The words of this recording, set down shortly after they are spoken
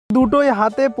দুটোই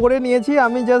হাতে পরে নিয়েছি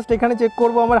আমি, জাস্ট এখানে চেক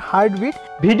করব আমার হার্টবিট।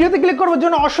 ভিডিওতে ক্লিক করার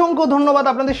জন্য অসংখ্য ধন্যবাদ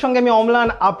আপনাদের সঙ্গে আমি অম্লান,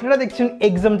 আপনারা দেখছেন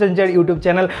এক্সাম চেঞ্জার ইউটিউব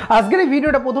চ্যানেল। আজকের এই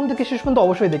ভিডিওটা প্রথম থেকে শেষ পর্যন্ত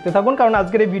অবশ্যই দেখতে থাকুন, কারণ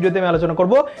আজকের এই ভিডিওতে আমি আলোচনা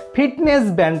করব ফিটনেস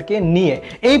ব্যান্ডকে নিয়ে।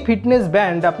 এই ফিটনেস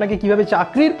ব্যান্ড আপনাকে কিভাবে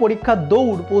চাকরির পরীক্ষার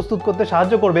দৌড় প্রস্তুত করতে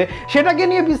সাহায্য করবে সেটাকে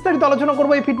নিয়ে বিস্তারিত আলোচনা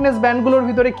করব। এই ফিটনেস ব্যান্ডগুলোর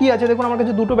ভিতরে কি আছে দেখুন, আমার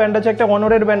কাছে দুটো ব্যান্ড আছে, একটা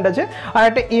অনরের ব্যান্ড আছে আর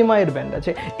একটা এমআই এর ব্যান্ড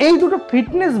আছে। এই দুটো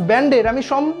ফিটনেস ব্যান্ডের আমি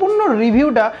সম্পূর্ণ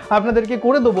রিভিউটা আপনাদেরকে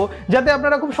করে দেবো, যাতে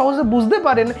আপনারা খুব সহজে বুঝতে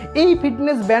পারেন এই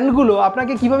ফিটনেস ব্যান্ডগুলো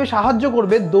আপনাকে কিভাবে সাহায্য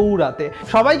করবে দৌড়াতে।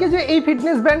 সবাইকে যে এই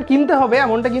ফিটনেস ব্যান্ড কিনতে হবে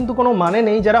এমনটা কিন্তু কোনো মানে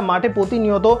নেই। যারা মাঠে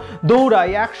প্রতিনিয়ত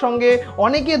দৌড়ায়, একসঙ্গে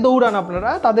অনেকে দৌড়ান,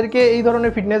 আপনারা তাদেরকে এই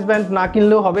ধরনের ফিটনেস ব্যান্ড না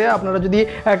কিনলেও হবে। আপনারা যদি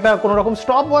একটা কোনো রকম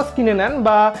স্টপ ওয়াচ কিনে নেন,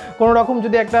 বা কোনো রকম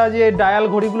যদি একটা যে ডায়াল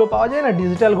ঘড়িগুলো পাওয়া যায় না,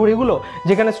 ডিজিটাল ঘড়িগুলো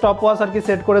যেখানে স্টপ ওয়াচ আর কি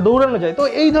সেট করে দৌড়ানো যায়, তো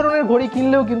এই ধরনের ঘড়ি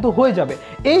কিনলেও কিন্তু হয়ে যাবে।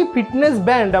 এই ফিটনেস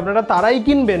ব্যান্ড আপনারা তারাই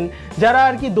কিনবেন যারা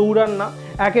আর কি দৌড়ান না,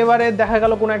 একেবারে দেখা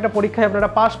গেল কোনো একটা পরীক্ষায় আপনারা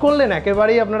পাস করলেন,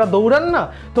 একেবারেই আপনারা দৌড়ান না,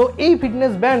 তো এই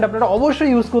ফিটনেস ব্যান্ড আপনারা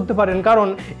অবশ্যই ইউজ করতে পারেন। কারণ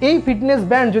এই ফিটনেস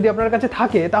ব্যান্ড যদি আপনার কাছে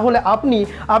থাকে তাহলে আপনি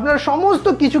আপনার সমস্ত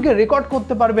কিছুকে রেকর্ড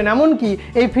করতে পারবেন। এমনকি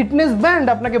এই ফিটনেস ব্যান্ড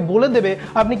আপনাকে বলে দেবে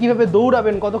আপনি কিভাবে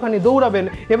দৌড়াবেন, কতখানি দৌড়াবেন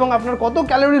এবং আপনার কত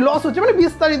ক্যালোরি লস হচ্ছে, মানে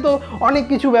বিস্তারিত অনেক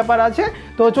কিছু ব্যাপার আছে।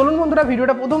 তো চলুন বন্ধুরা,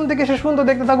 ভিডিওটা প্রথম থেকে শেষ পর্যন্ত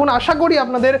দেখতে থাকুন, আশা করি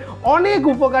আপনাদের অনেক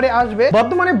উপকারে আসবে।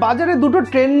 বর্তমানে বাজারে দুটো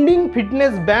ট্রেন্ডিং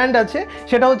ফিটনেস ব্যান্ড আছে,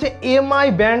 সেটা হচ্ছে এমআই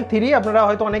Band3, আপনারা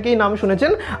হয়তো অনেকেই নাম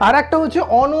শুনেছেন, আর একটা হচ্ছে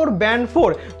অনর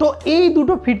Band4। তো এই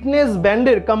দুটো ফিটনেস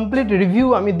ব্যান্ডের কমপ্লিট রিভিউ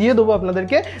আমি দিয়ে দেবো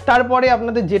আপনাদেরকে। তারপরে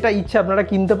আপনাদের যেটা ইচ্ছা আপনারা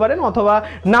কিনতে পারেন অথবা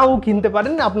নাও কিনতে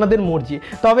পারেন, আপনাদের মর্জি।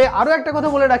 তবে আরও একটা কথা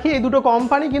বলে রাখি, এই দুটো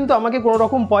কোম্পানি কিন্তু আমাকে কোনো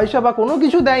রকম পয়সা বা কোনো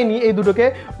কিছু দেয়নি এই দুটোকে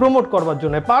প্রমোট করবার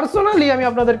জন্য। পার্সোনালি আমি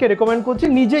আপনাদেরকে রেকমেন্ড করছি,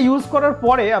 নিজে ইউজ করার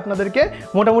পরে আপনাদেরকে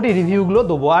মোটামুটি রিভিউগুলো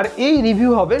দেবো। আর এই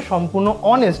রিভিউ হবে সম্পূর্ণ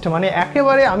অনেস্ট, মানে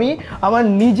একেবারে আমি আমার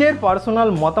নিজের পার্সোনাল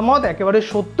মতামত, একেবারে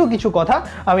সত্য কিছু কথা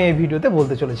আমি এই ভিডিওতে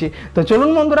বলতে চলেছি। তো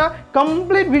চলুন বন্ধুরা,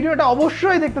 কমপ্লিট ভিডিওটা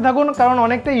অবশ্যই দেখতে থাকুন, কারণ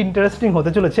অনেকটা ইন্টারেস্টিং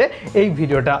হতে চলেছে এই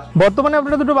ভিডিওটা। বর্তমানে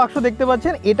আপনারা দুটো বাক্স দেখতে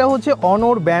পাচ্ছেন, এটা হচ্ছে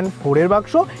অনর Band4 এর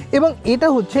বাক্স এবং এটা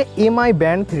হচ্ছে এমআই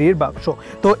Band3 এর বাক্স।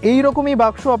 তো এই রকমই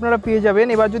বাক্স আপনারা পেয়ে যাবেন।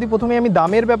 এবার যদি প্রথমে আমি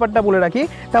দামের ব্যাপারটা বলে রাখি,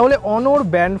 তাহলে অনর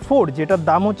Band4 যেটার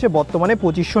দাম হচ্ছে বর্তমানে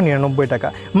 2599 টাকা,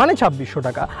 মানে 2600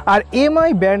 টাকা, আর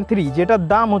এমআই Band3 যেটার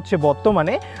দাম হচ্ছে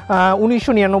বর্তমানে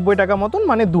 1999 টাকা মতন,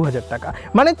 মানে 2000 টাকা,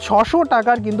 মানে 600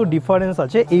 টাকার কিন্তু ডিফারেন্স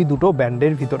আছে এই দুটো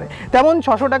ব্যান্ডের ভিতরে। তেমন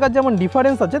 600 টাকার যেমন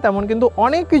ডিফারেন্স আছে, তেমন কিন্তু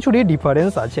অনেক কিছুরই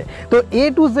ডিফারেন্স আছে। তো এ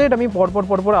টু জেড আমি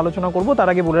পরপর আলোচনা করব। তার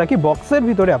আগে বলে রাখি বক্সের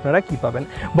ভিতরে আপনারা কি পাবেন।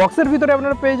 বক্সের ভিতরে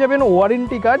আপনারা পেয়ে যাবেন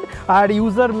ওয়ারেন্টি কার্ড আর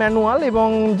ইউজার ম্যানুয়াল এবং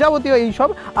যাবতীয় এইসব।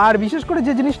 আর বিশেষ করে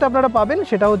যে জিনিসটা আপনারা পাবেন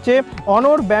সেটা হচ্ছে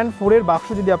অনর Band4 এর বাক্স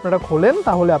যদি আপনারা খোলেন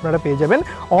তাহলে আপনারা পেয়ে যাবেন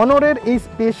অনরের এই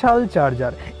স্পেশাল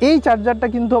চার্জার। এই চার্জারটা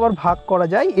কিন্তু আবার ভাগ করা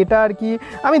যায়, এটা আর কি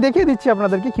আমি দেখিয়ে দিচ্ছি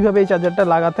আপনাদেরকে কিভাবে এই চার্জারটা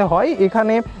লাগাতে হয়।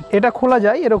 এখানে এটা খোলা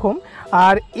যায় এরকম,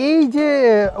 আর এই যে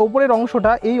উপরের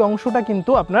অংশটা, এই অংশটা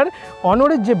কিন্তু আপনার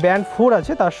অনরের যে Band4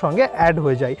 আছে তার সঙ্গে অ্যাড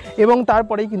হয়ে যায় এবং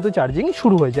তারপরেই কিন্তু চার্জিং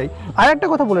শুরু হয়ে যায়। আর একটা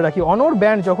কথা বলে রাখি, অনর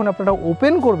ব্যান্ড যখন আপনারা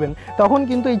ওপেন করবেন তখন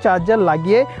কিন্তু এই চার্জার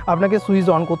লাগিয়ে আপনাকে সুইচ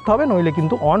অন করতে হবে, নইলে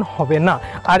কিন্তু অন হবে না।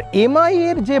 আর এমআই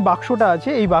এর যে বাক্সটা আছে,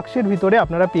 এই বাক্সের ভিতরে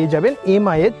আপনারা পেয়ে যাবেন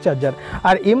এমআই এর চার্জার।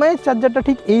 আর এমআই এর চার্জারটা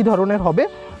ঠিক এই ধরনের হবে।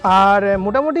 আর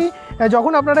মোটামুটি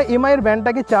যখন আপনারা এমআই এর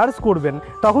ব্যান্ডটাকে চার্জ করবেন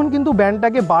তখন কিন্তু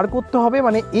ব্যান্ডটাকে বার করতে হবে,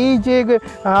 মানে এই যে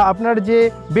আপনার যে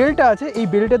বেল্টটা আছে এই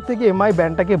বেল্টের থেকে এমআই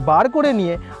ব্যান্ডটাকে বার করে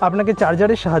নিয়ে আপনাকে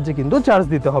চার্জারের সাহায্যে কিন্তু চার্জ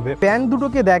দিতে হবে। ব্যান্ড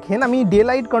দুটোকে দেখেন, আমি ডে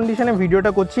লাইট কন্ডিশনে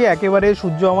ভিডিওটা করছি, একেবারে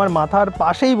সূর্য আমার মাথার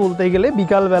পাশেই বলতে গেলে,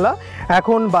 বিকালবেলা।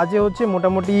 এখন বাজে হচ্ছে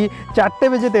মোটামুটি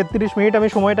 4:33। আমি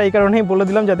সময়টা এই কারণেই বলে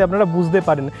দিলাম যাতে আপনারা বুঝতে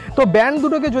পারেন। তো ব্যান্ড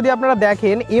দুটোকে যদি আপনারা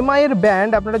দেখেন, এমআই এর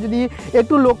ব্যান্ড আপনারা যদি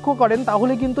একটু লক্ষ্য করেন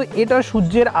তাহলে কিন্তু এটা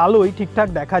সূর্যের আলোয় ঠিকঠাক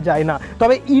দেখা যায় না।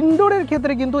 তবে ইনডোরের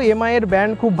ক্ষেত্রে কিন্তু এমআই এর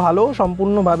ব্যান্ড খুব ভালো,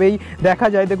 সম্পূর্ণভাবেই দেখা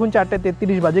যায়। দেখুন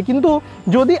 4:33 বাজে। কিন্তু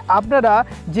যদি আপনারা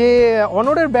যে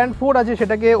অনরের Band4 আছে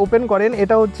সেটাকে ওপেন করেন,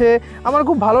 এটা হচ্ছে আমার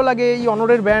খুব ভালো লাগে এই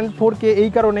অনরের Band4কে এই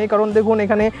কারণে, কারণ দেখুন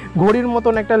এখানে ঘড়ির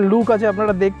মতন একটা লুক আছে,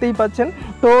 আপনারা দেখতেই পাচ্ছেন।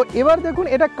 তো এবার দেখুন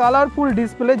এটা কালারফুল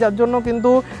ডিসপ্লে, যার জন্য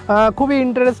কিন্তু খুবই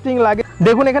ইন্টারেস্টিং লাগে।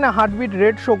 দেখুন এখানে হার্টবিট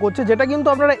রেট শো করছে, যেটা কিন্তু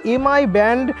আপনারা এমআই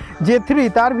Band3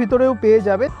 তার ভিতরেও পেয়ে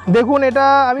যাবে। দেখুন এটা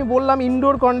আমি বললাম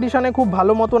ইনডোর কন্ডিশনে খুব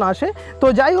ভালো মতন আসে। তো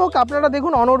যাই হোক, আপনারা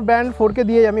দেখুন অনর Band4কে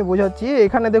দিয়ে আমি বোঝাচ্ছি,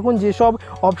 এখানে দেখুন যেসব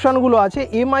অপশানগুলো আছে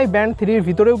এমআই Band3-র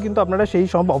ভিতরেও কিন্তু আপনারা সেই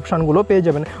সব অপশানগুলো পেয়ে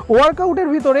যাবেন। ওয়ার্কআউটের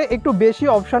ভিতরে একটু বেশি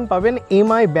অপশান পাবেন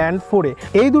এমআই Band4-এ।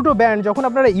 এই দুটো ব্যান্ড যখন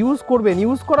আপনারা ইউজ করবেন,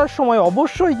 ইউজ করার সময়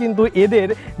অবশ্যই কিন্তু এদের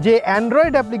যে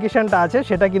অ্যান্ড্রয়েড অ্যাপ্লিকেশানটা আছে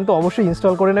সেটা কিন্তু অবশ্যই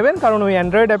ইনস্টল করে নেবেন, কারণ ওই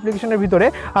অ্যান্ড্রয়েড অ্যাপ্লিকেশনের ভিতরে ভিতরে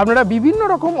আপনারা বিভিন্ন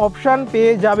রকম অপশান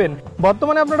পেয়ে যাবেন।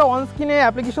 বর্তমানে আপনারা অন স্ক্রিনে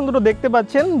অ্যাপ্লিকেশন দুটো দেখতে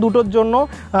পাচ্ছেন, দুটোর জন্য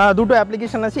দুটো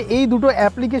অ্যাপ্লিকেশন আছে। এই দুটো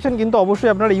অ্যাপ্লিকেশন কিন্তু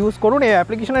অবশ্যই আপনারা ইউজ করুন। এই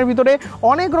অ্যাপ্লিকেশনের ভিতরে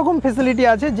অনেক রকম ফেসিলিটি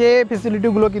আছে, যে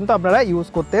ফেসিলিটিগুলো কিন্তু আপনারা ইউজ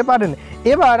করতে পারেন।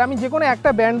 এবার আমি যে কোনো একটা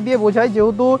ব্যান্ড দিয়ে বোঝাই,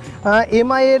 যেহেতু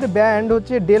এমআই এর ব্যান্ড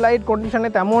হচ্ছে ডে লাইট কন্ডিশনে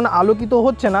তেমন আলোকিত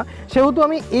হচ্ছে না, সেহেতু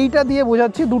আমি এইটা দিয়ে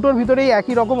বোঝাচ্ছি। দুটোর ভিতরেই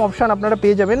একই রকম অপশান আপনারা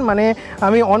পেয়ে যাবেন। মানে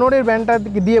আমি অনরের ব্যান্ডটা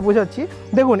দিয়ে বোঝাচ্ছি।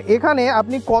 দেখুন এখানে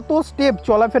আপনি কত স্টেপ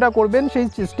চলাফেরা করবেন সেই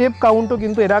স্টেপ কাউন্টও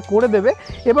কিন্তু এরা করে দেবে,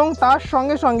 এবং তার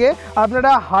সঙ্গে সঙ্গে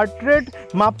আপনারা হার্ট রেট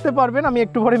মাপতে পারবেন। আমি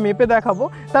একটু পরে মেপে দেখাবো।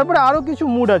 তারপরে আরও কিছু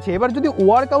মুড আছে। এবার যদি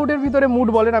ওয়ার্কআউটের ভিতরে মুড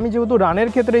বলেন, আমি যেহেতু রানের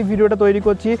ক্ষেত্রে এই ভিডিওটা তৈরি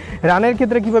করছি, রানের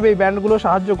ক্ষেত্রে কীভাবে এই ব্যান্ডগুলো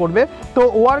সাহায্য করবে, তো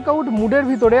ওয়ার্কআউট মুডের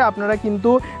ভিতরে আপনারা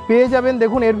কিন্তু পেয়ে যাবেন।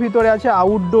 দেখুন এর ভিতরে আছে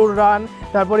আউটডোর রান,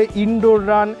 তারপরে ইনডোর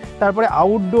রান, তারপরে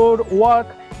আউটডোর ওয়ার্ক,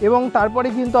 এবং তারপরে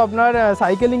কিন্তু আপনার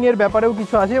সাইকেলিংয়ের ব্যাপারেও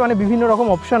কিছু আছে। মানে বিভিন্ন রকম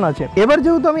অপশান আছে। এবার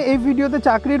যেহেতু আমি এই ভিডিওতে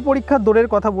চাকরির পরীক্ষার দৌড়ের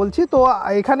কথা বলছি, তো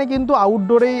এখানে কিন্তু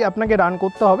আউটডোরেই আপনাকে রান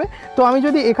করতে হবে। তো আমি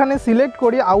যদি এখানে সিলেক্ট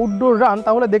করি আউটডোর রান,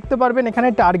 তাহলে দেখতে পারবেন এখানে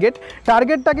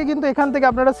টার্গেটটাকে কিন্তু এখান থেকে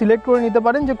আপনারা সিলেক্ট করে নিতে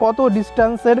পারেন যে কত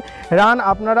ডিস্টেন্সের রান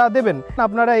আপনারা দেবেন।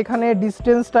 আপনারা এখানে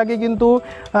ডিস্টেন্সটাকে কিন্তু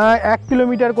 1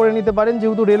 কিলোমিটার করে নিতে পারেন,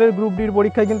 যেহেতু রেলের গ্রুপ ডির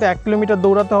পরীক্ষায় কিন্তু 1 কিলোমিটার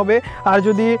দৌড়াতে হবে। আর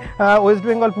যদি ওয়েস্ট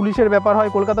বেঙ্গল পুলিশের ব্যাপার হয়,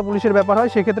 কলকাতা পুলিশের ব্যাপার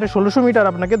হয়, সেক্ষেত্রে 1600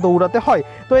 মিটার আপনাকে দৌড়াতে হয়।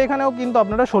 তো এখানেও কিন্তু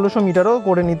আপনারা 1600 মিটারও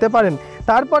করে নিতে পারেন।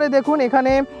 তারপরে দেখুন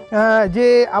এখানে যে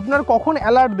আপনার কখন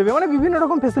অ্যালার্ট দেবে, মানে বিভিন্ন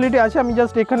রকম ফেসিলিটি আছে। আমি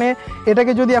জাস্ট এখানে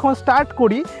এটাকে যদি এখন স্টার্ট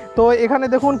করি, তো এখানে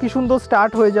দেখুন কি সুন্দর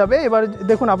স্টার্ট হয়ে যাবে। এবার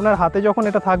দেখুন আপনার হাতে যখন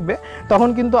এটা থাকবে, তখন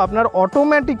কিন্তু আপনার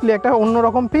অটোমেটিকলি একটা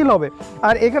অন্যরকম ফিল হবে।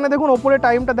 আর এখানে দেখুন ওপরে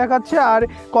টাইমটা দেখাচ্ছে, আর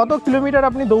কত কিলোমিটার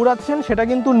আপনি দৌড়াচ্ছেন সেটা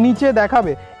কিন্তু নিচে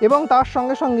দেখাবে। এবং তার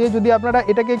সঙ্গে সঙ্গে যদি আপনারা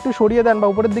এটাকে একটু সরিয়ে দেন বা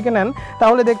উপরের দিকে নেন,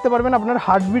 তাহলে দেখতে পারবেন আপনার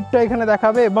হার্টবিটটা এখানে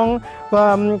দেখাবে, এবং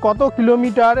কত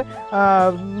কিলোমিটার,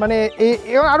 মানে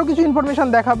আরও কিছু ইনফরমেশান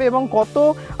দেখাবে, এবং কত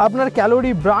আপনার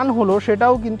ক্যালোরি বার্ন হলো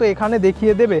সেটাও কিন্তু এখানে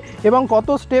দেখিয়ে দেবে, এবং কত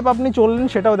স্টেপ আপনি চললেন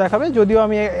সেটাও দেখাবে। যদিও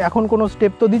আমি এখন কোনো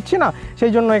স্টেপ তো দিচ্ছি না,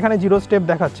 সেই জন্য এখানে 0 স্টেপ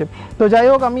দেখাচ্ছে। তো যাই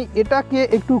হোক, আমি এটাকে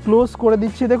একটু ক্লোজ করে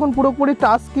দিচ্ছি। দেখুন পুরোপুরি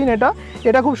টাচ স্ক্রিন,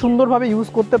 এটা খুব সুন্দরভাবে ইউজ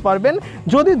করতে পারবেন।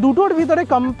 যদি দুটোর ভিতরে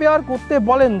কম্পেয়ার করতে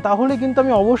বলেন, তাহলে কিন্তু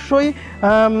আমি অবশ্যই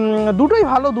দুটোই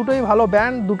ভালো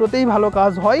ব্যান্ড, দুটোতেই ভালো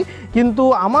কাজ হয়, কিন্তু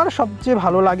আমার সবচেয়ে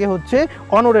ভালো লাগে হচ্ছে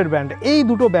অনরের ব্যান্ড এই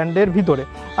দুটো ব্যান্ডের ভিতরে।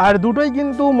 আর দুটোই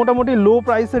কিন্তু মোটামুটি লো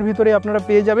প্রাইসের ভিতরে আপনারা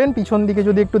পেয়ে যাবেন। পিছন দিকে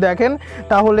যদি একটু দেখেন,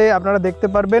 তাহলে আপনারা দেখতে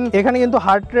পারবেন এখানে কিন্তু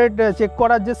হার্ট রেট চেক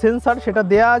করার যে সেন্সার সেটা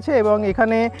দেয়া আছে, এবং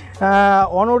এখানে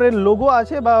অনরের লোগো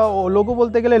আছে, বা লোগো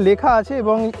বলতে গেলে লেখা আছে।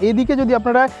 এবং এদিকে যদি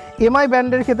আপনারা এমআই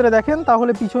ব্যান্ডের ক্ষেত্রে দেখেন,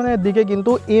 তাহলে পিছনের দিকে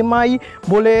কিন্তু এমআই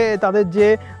বলে তাদের যে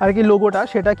আর কি লোগোটা,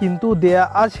 সেটা কিন্তু দেয়া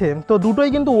আছে। তো দুটোই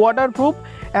কিন্তু ওয়াটারপ্রুফ,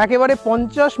 একেবারে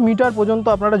 50 মিটার পর্যন্ত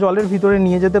আপনারা জলের ভিতরে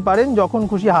নিয়ে যেতে পারেন, যখন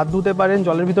খুশি হাত ধুতে পারেন,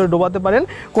 জলের ভিতরে ডোবাতে পারেন,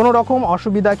 কোনো রকম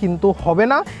অসুবিধা কিন্তু হবে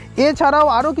না। এছাড়াও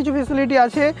আরও কিছু ফেসিলিটি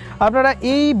আছে। আপনারা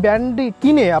এই ব্যান্ডটি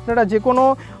কিনে আপনারা যে কোনো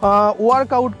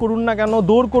ওয়ার্কআউট করুন না কেন,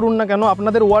 দৌড় করুন না কেন,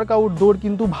 আপনাদের ওয়ার্কআউট দৌড়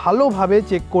কিন্তু ভালোভাবে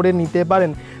চেক করে নিতে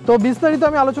পারেন। তো বিস্তারিত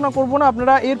আমি আলোচনা করব না,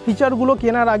 আপনারা এর ফিচারগুলো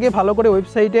কেনার আগে ভালো করে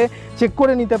ওয়েবসাইটে চেক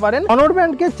করে নিতে পারেন। অনর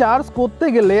ব্যান্ডকে চার্জ করতে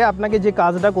গেলে আপনাকে যে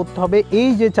কাজটা করতে হবে, এই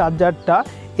যে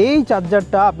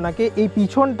চার্জারটা আপনাকে এই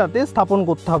পিছনটাতে স্থাপন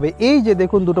করতে হবে। এই যে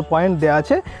দেখুন দুটো পয়েন্ট দেওয়া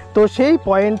আছে, তো সেই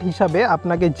পয়েন্ট হিসাবে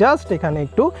আপনাকে জাস্ট এখানে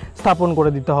একটু স্থাপন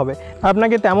করে দিতে হবে।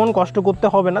 আপনাকে তেমন কষ্ট করতে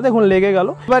হবে না। দেখুন লেগে গেল।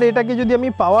 এবার এটাকে যদি আমি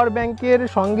পাওয়ার ব্যাংকের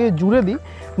সঙ্গে জুড়ে দিই,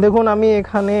 দেখুন আমি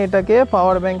এখানে এটাকে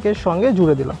পাওয়ার ব্যাংকের সঙ্গে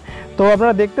জুড়ে দিলাম। তো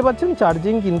আপনারা দেখতে পাচ্ছেন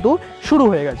চার্জিং কিন্তু শুরু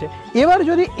হয়ে গেছে। এবার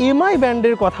যদি এমআই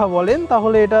ব্যান্ডের কথা বলেন,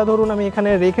 তাহলে এটা ধরুন আমি এখানে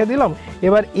রেখে দিলাম।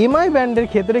 এবার এমআই ব্যান্ডের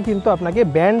ক্ষেত্রে কিন্তু আপনাকে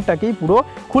ব্যান্ডটাকেই পুরো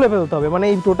খুলে ফেলতে হবে, মানে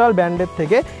এই টোটাল ব্যান্ডের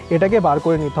থেকে এটাকে বার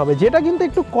করে নিতে হবে, যেটা কিন্তু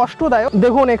একটু কষ্টদায়ক।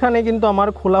 দেখুন এখানে কিন্তু আমার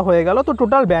খোলা হয়ে গেল। তো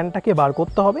টোটাল ব্যান্ডটাকে বার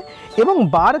করতে হবে, এবং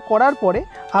বার করার পরে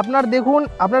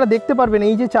আপনারা দেখতে পারবেন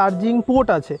এই যে চার্জিং পোর্ট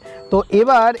আছে। তো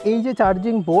এবার এই যে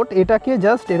চার্জিং পোর্ট, এটাকে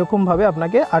জাস্ট এরকমভাবে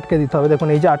আপনাকে আটকে দিতে হবে। দেখুন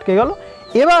এই যে আটকে গেল।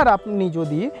 এবার আপনি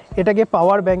যদি এটাকে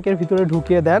পাওয়ার ব্যাংকের ভিতরে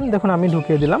ঢুকিয়ে দেন, দেখুন আমি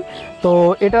ঢুকিয়ে দিলাম, তো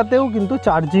এটাতেও কিন্তু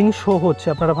চার্জিং শো হচ্ছে।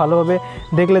 আপনারা ভালোভাবে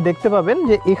দেখলে দেখতে পাবেন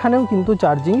যে এখানেও কিন্তু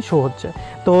চার্জিং শো হচ্ছে।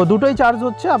 তো দুটোই চার্জ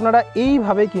হচ্ছে। আপনারা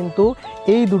এইভাবে কিন্তু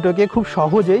এই দুটোকে খুব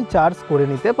সহজেই চার্জ করে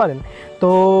নিতে পারেন।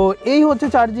 তো এই হচ্ছে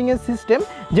চার্জিংয়ের সিস্টেম,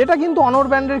 যেটা কিন্তু অনর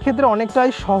ব্যান্ডের ক্ষেত্রে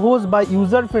অনেকটাই সহজ বা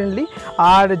ইউজার ফ্রেন্ডলি।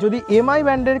 আর যদি এমআই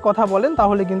ব্যান্ডের কথা বলেন,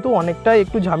 তাহলে কিন্তু অনেকটাই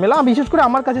একটু ঝামেলা, বিশেষ করে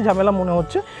আমার কাছে ঝামেলা মনে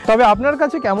হচ্ছে। তবে আপনার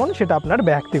কাছে কেমন সেটা আপনার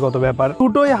আমার ব্যক্তিগত ব্যাপার।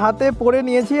 দুটোই হাতে পরে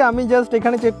নিয়েছি, আমি জাস্ট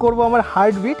এখানে চেক করব আমার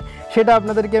হার্টবিট, সেটা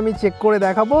আপনাদেরকে আমি চেক করে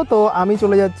দেখাবো। তো আমি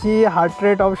চলে যাচ্ছি হার্ট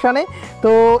রেট অপশানে।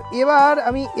 তো এবার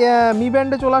আমি মি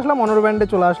ব্যান্ডে চলে আসলাম, অনর ব্যান্ডে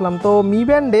চলে আসলাম। তো মি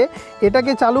ব্যান্ডে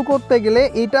এটাকে চালু করতে গেলে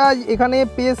এটা এখানে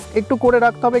পেস একটু করে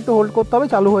রাখতে হবে, একটু হোল্ড করতে হবে,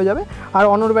 চালু হয়ে যাবে। আর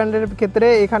অনর ব্যান্ডের ক্ষেত্রে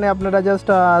এখানে আপনারা জাস্ট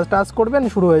টাচ করবেন,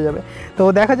 শুরু হয়ে যাবে। তো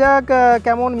দেখা যাক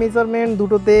কেমন মেজারমেন্ট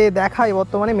দুটোতে দেখায়।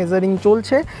 বর্তমানে মেজারিং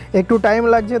চলছে, একটু টাইম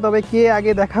লাগছে, তবে কে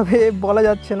আগে দেখাবে বলা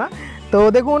যাচ্ছে না। তো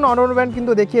দেখুন অনর ব্যান্ড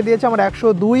কিন্তু দেখিয়ে দিয়েছে আমার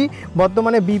 102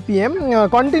 বর্তমানে বিপিএম,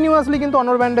 কন্টিনিউয়াসলি কিন্তু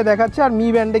অনর ব্যান্ডে দেখাচ্ছে। আর মি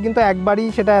ব্যান্ডে কিন্তু একবারই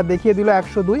সেটা দেখিয়ে দিল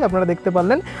 102, আপনারা দেখতে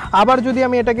পারলেন। আবার যদি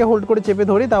আমি এটাকে হোল্ড করে চেপে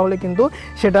ধরি তাহলে কিন্তু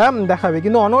সেটা দেখাবে,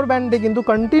 কিন্তু অনর ব্যান্ডে কিন্তু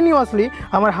কন্টিনিউয়াসলি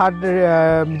আমার হার্ট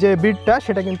যে বিটটা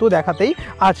সেটা কিন্তু দেখাতেই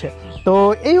আছে। তো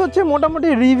এই হচ্ছে মোটামুটি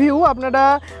রিভিউ। আপনারা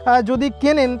যদি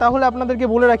কেনেন তাহলে আপনাদেরকে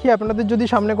বলে রাখি, আপনাদের যদি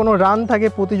সামনে কোনো রান থাকে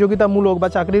প্রতিযোগিতামূলক বা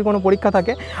চাকরির কোনো পরীক্ষা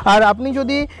থাকে, আর আপনি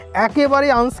যদি একেবারে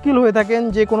আনস্কিল হয়ে থাকেন,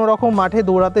 যে কোনো রকম মাঠে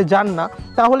দৌড়াতে যান না,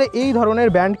 তাহলে এই ধরনের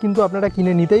ব্যান্ড কিন্তু আপনারা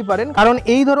কিনে নিতেই পারেন। কারণ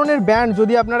এই ধরনের ব্যান্ড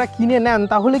যদি আপনারা কিনে নেন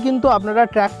তাহলে কিন্তু আপনারা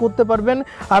ট্র্যাক করতে পারবেন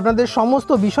আপনাদের সমস্ত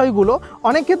বিষয়গুলো।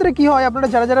 অনেক ক্ষেত্রে কি হয়, আপনারা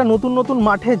যারা যারা নতুন নতুন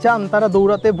মাঠে যান তারা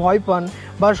দৌড়াতে ভয় পান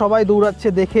বা সবাই দৌড়াচ্ছে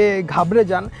দেখে ঘাবড়ে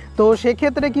যান। তো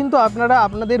সেক্ষেত্রে কিন্তু আপনারা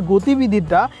আপনাদের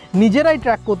গতিবিধিটা নিজেরাই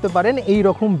ট্র্যাক করতে পারেন এই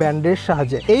রকম ব্যান্ডের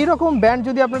সাহায্যে। এই রকম ব্যান্ড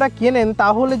যদি আপনারা কেনেন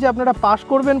তাহলে যে আপনারা পাস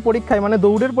করবেন পরীক্ষায়, মানে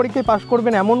দৌড়ের পরীক্ষায় পাস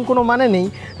করবেন এমন কোনো মানে নেই।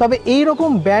 তবে এই রকম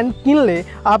ব্যান্ড কিনলে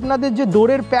আপনাদের যে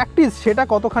দৌড়ের প্র্যাকটিস সেটা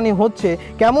কতখানি হচ্ছে,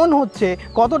 কেমন হচ্ছে,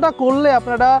 কতটা করলে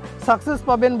আপনারা সাকসেস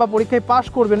পাবেন বা পরীক্ষায় পাস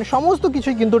করবেন, সমস্ত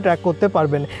কিছুই কিন্তু ট্র্যাক করতে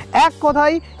পারবেন। এক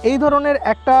কথায় এই ধরনের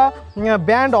একটা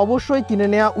ব্যান্ড অবশ্যই কিনে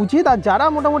নেওয়া উচিত। আর যারা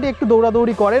মোটামুটি একটু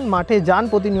দৌড়াদৌড়ি করেন, মাঠে যান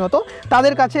প্রতিনিয়ত,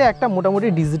 তাদের কাছে একটা মোটামুটি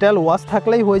ডিজিটাল ওয়াচ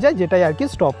থাকলেই হয়ে যায়, যেটাই আর কি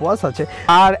স্টপ ওয়াচ আছে।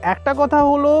 আর একটা কথা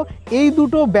হলো, এই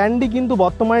দুটো ব্যান্ডই কিন্তু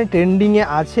বর্তমানে ট্রেন্ডিংয়ে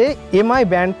আছে, এমআই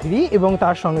ব্যান্ড 3 এবং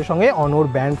তার সঙ্গে সঙ্গে অনর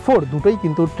ব্যান্ড 4, দুটোই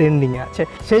কিন্তু ট্রেন্ডিংয়ে আছে।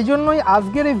 সেই জন্যই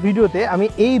আজকের এই ভিডিওতে আমি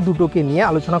এই দুটোকে নিয়ে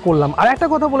আলোচনা করলাম। আর একটা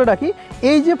কথা বলে রাখি,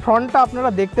 এই যে ফ্রন্টটা আপনারা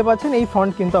দেখতে পাচ্ছেন, এই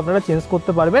ফ্রন্ট কিন্তু আপনারা চেঞ্জ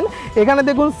করতে পারবেন। এখানে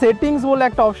দেখুন সেটিংস বলে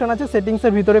একটা অপশান আছে,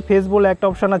 সেটিংসের ভিতরে ফেস বলে একটা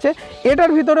অপশান আছে,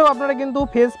 এটার ভিতরেও আপনারা কিন্তু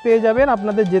ফেস পেয়ে যাবেন।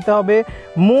 আপনাদের যেতে হবে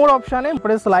মোর অপশানে,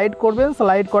 পরে স্লাইড করবেন,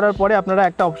 স্লাইড করার পরে আপনারা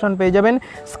একটা অপশান পেয়ে যাবেন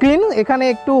স্ক্রিন। এখানে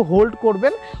একটু হোল্ড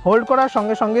করবেন, হোল্ড করার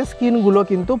সঙ্গে সঙ্গে স্ক্রিনগুলো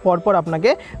কিন্তু পরপর আপনাকে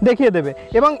দেখিয়ে দেবে।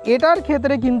 এবং এটার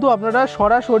ক্ষেত্রে কিন্তু আপনারা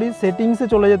সরাসরি সেটিংসে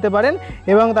চলে যেতে পারেন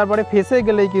এবং তারপরে ফেসে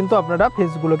গেলেই কিন্তু আপনারা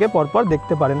ফেসগুলোকে পরপর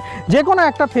দেখতে পারেন। যে কোনো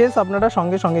একটা ফেস আপনারা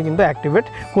সঙ্গে সঙ্গে কিন্তু অ্যাক্টিভেট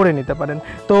করে নিতে পারেন।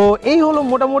 তো এই হলো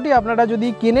মোটামুটি, আপনারা যদি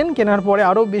কেনেন, কেনার পরে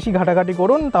আরও বেশি ঘাটাঘাটি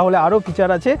করুন তাহলে আরও ফিচার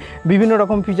আছে, বিভিন্ন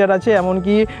রকম ফিচার আছে।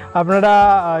 এমনকি আপনারা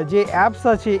যে অ্যাপস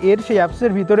আছে সেই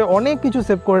অ্যাপসের ভিতরে অনেক কিছু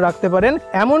সেভ করে রাখতে পারেন।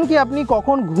 এমনকি আপনি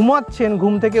কখন ঘুমাচ্ছেন,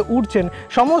 ঘুম থেকে উঠছেন,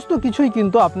 সমস্ত কিছুই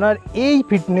কিন্তু আপনার এই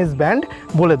ফিটনেস ব্যান্ড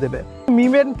বলে দেবে। মি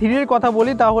ব্যান্ড 3 এর কথা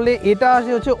বলি, তাহলে এটা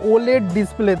আসে হচ্ছে ওলেড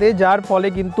ডিসপ্লেতে, যার ফলে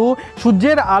কিন্তু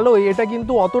সূর্যের আলোয় এটা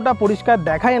কিন্তু অতটা পরিষ্কার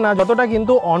দেখায় না যতটা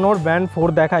কিন্তু অনর ব্যান্ড 4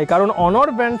 দেখায়। কারণ অনর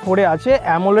ব্যান্ড 4-এ আছে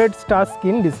অ্যামোলেড স্টার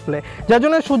স্ক্রিন ডিসপ্লে, যার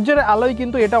জন্য সূর্যের আলোয়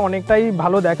কিন্তু এটা অনেকটাই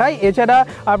ভালো দেখায়। এছাড়া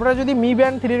আপনারা যদি মি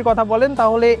ব্যান্ড 3-এর কথা বলেন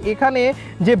তাহলে এখানে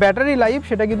যে ব্যাটারি লাইফ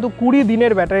সেটা কিন্তু 20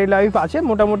 দিনের ব্যাটারি লাইফ আছে,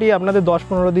 মোটামুটি আপনাদের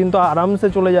 10-15 দিন তো আরামসে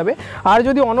চলে যাবে। আর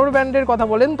যদি অনর ব্যান্ডের কথা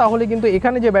বলেন তাহলে কিন্তু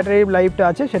এখানে যে ব্যাটারি লাইফটা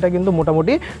আছে সেটা কিন্তু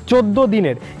মোটামুটি 14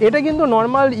 দিনের। এটা কিন্তু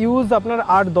নর্মাল ইউজ আপনার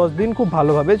 8-10 দিন খুব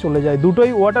ভালোভাবে চলে যায়।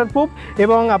 দুটোই ওয়াটারপ্রুফ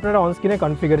এবং আপনারা অনস্ক্রিনে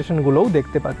কনফিগারেশনগুলোও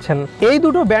দেখতে পাচ্ছেন। এই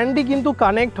দুটো ব্যান্ডই কিন্তু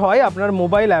কানেক্ট হয় আপনার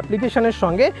মোবাইল অ্যাপ্লিকেশনের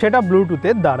সঙ্গে, সেটা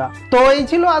ব্লুটুথের দ্বারা। তো এই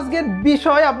ছিল আজকের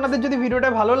বিষয়। আপনাদের যদি ভিডিওটা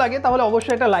ভালো লাগে তাহলে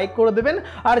অবশ্যই এটা লাইক করে দেবেন।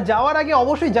 আর যাওয়ার আগে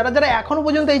অবশ্যই যারা যারা এখনো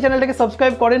পর্যন্ত এই চ্যানেলটাকে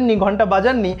সাবস্ক্রাইব করেননি, ঘন্টা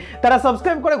বাজাননি, তারা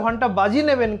সাবস্ক্রাইব করে ঘন্টা বাজিয়ে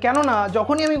নেবেন। কেননা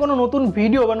যখনই আমি কোনো নতুন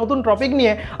ভিডিও বা নতুন টপিক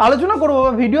নিয়ে আলোচনা করবো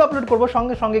বা ভিডিও আপলোড করবো,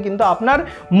 সঙ্গে সঙ্গে কিন্তু আপনার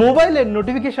মোবাইলের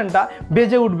নোটিফিকেশনটা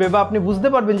বেজে উঠবে বা আপনি বুঝতে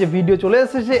পারবেন যে ভিডিও চলে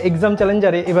এসেছে এক্সাম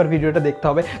চ্যালেঞ্জারে, এবার ভিডিওটা দেখতে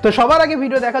হবে। তো সবার আগে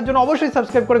ভিডিও দেখার জন্য অবশ্যই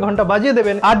সাবস্ক্রাইব করে ঘন্টা বাজিয়ে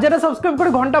দেবেন। আর যারা সাবস্ক্রাইব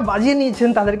করে ঘন্টা বাজিয়ে নিয়েছেন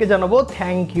তাদেরকে জানাবো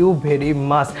থ্যাংক ইউ ভেরি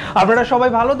মাচ। আপনারা সবাই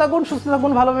ভালো থাকুন, সুস্থ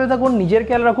থাকুন, ভালোভাবে থাকুন, নিজের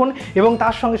খেয়াল রাখুন এবং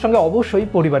তার সঙ্গে সঙ্গে অবশ্যই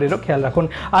পরিবারেরও খেয়াল রাখুন।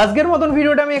 আজকের মতন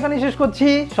ভিডিওটা আমি এখানে শেষ করছি।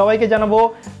 সবাইকে জানাবো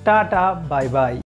টাটা, বাই বাই।